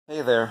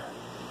Hey there.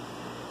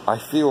 I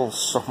feel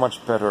so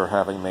much better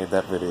having made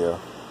that video.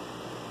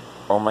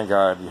 Oh my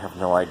god, you have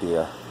no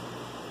idea.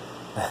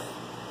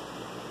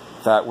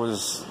 That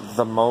was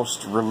the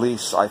most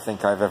release I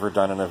think I've ever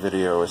done in a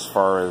video as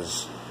far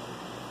as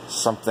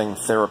something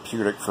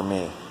therapeutic for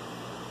me.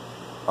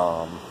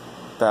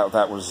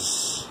 That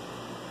was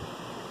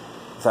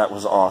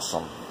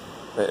awesome.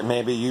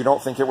 Maybe you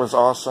don't think it was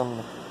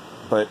awesome,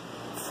 but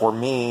for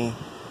me,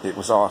 it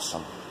was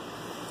awesome.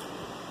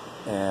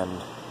 And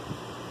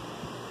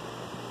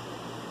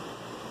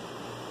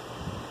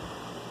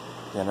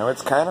you know,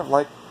 it's kind of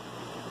like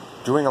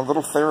doing a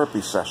little therapy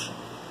session.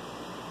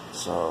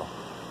 So,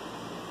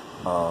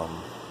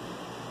 I'm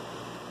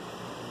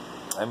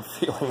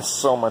feeling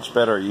so much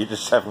better, you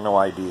just have no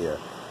idea.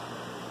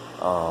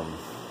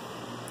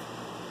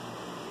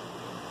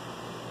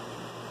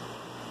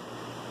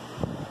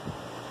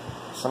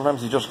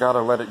 Sometimes you just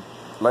gotta let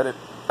it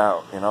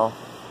out, you know?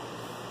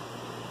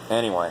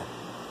 Anyway,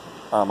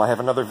 I have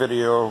another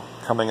video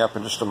coming up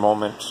in just a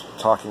moment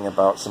talking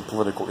about some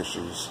political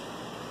issues.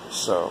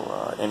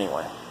 So,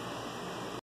 anyway.